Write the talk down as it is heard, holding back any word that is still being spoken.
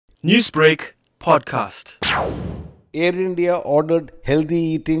Newsbreak podcast. Air India ordered healthy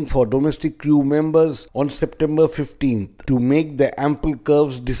eating for domestic crew members on September 15th to make the ample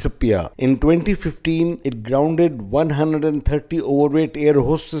curves disappear. In 2015, it grounded 130 overweight air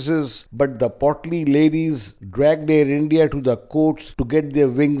hostesses, but the portly ladies dragged Air India to the courts to get their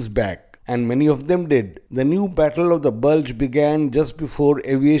wings back. And many of them did. The new battle of the bulge began just before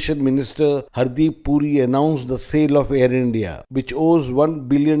Aviation Minister Hardeep Puri announced the sale of Air India, which owes $1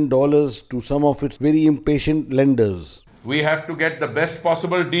 billion to some of its very impatient lenders. We have to get the best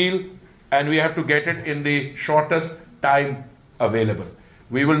possible deal, and we have to get it in the shortest time available.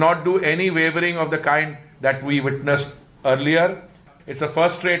 We will not do any wavering of the kind that we witnessed earlier. It's a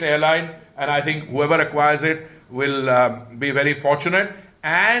first-rate airline, and I think whoever acquires it will be very fortunate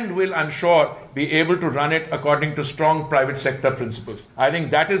and will, I'm sure, be able to run it according to strong private sector principles. I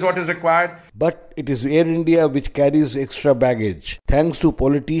think that is what is required. But it is Air India which carries extra baggage, thanks to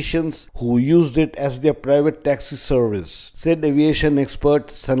politicians who used it as their private taxi service, said aviation expert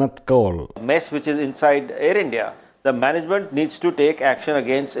Sanat Kaul. Mess which is inside Air India. The management needs to take action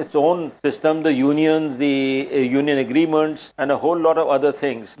against its own system, the unions, the union agreements, and a whole lot of other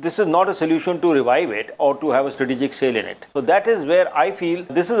things. This is not a solution to revive it or to have a strategic sale in it. So that is where I feel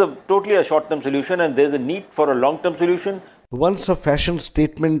this is totally a short-term solution, and there's a need for a long-term solution. Once a fashion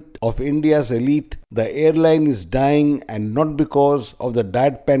statement of India's elite, the airline is dying, and not because of the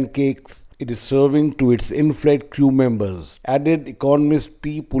diet pancakes it is serving to its in-flight crew members, added economist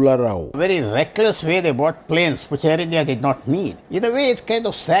P. Pularao. Very reckless way they bought planes which Air India did not need. In a way, it's kind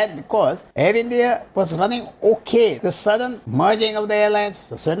of sad because Air India was running okay. The sudden merging of the airlines,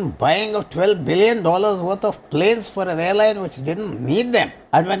 the sudden buying of $12 billion worth of planes for an airline which didn't need them,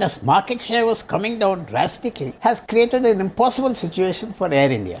 and when its market share was coming down drastically, has created an impossible situation for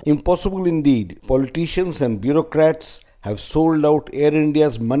Air India. Impossible indeed. Politicians and bureaucrats have sold out Air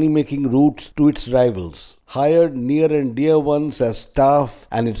India's money-making routes to its rivals, hired near and dear ones as staff,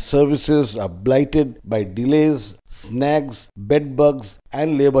 and its services are blighted by delays, snags, bed bugs,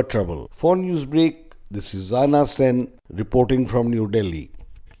 and labour trouble. For Newsbreak, this is Rana Sen reporting from New Delhi.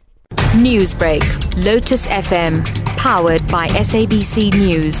 Newsbreak, Lotus FM, powered by SABC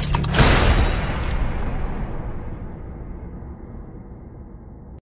News.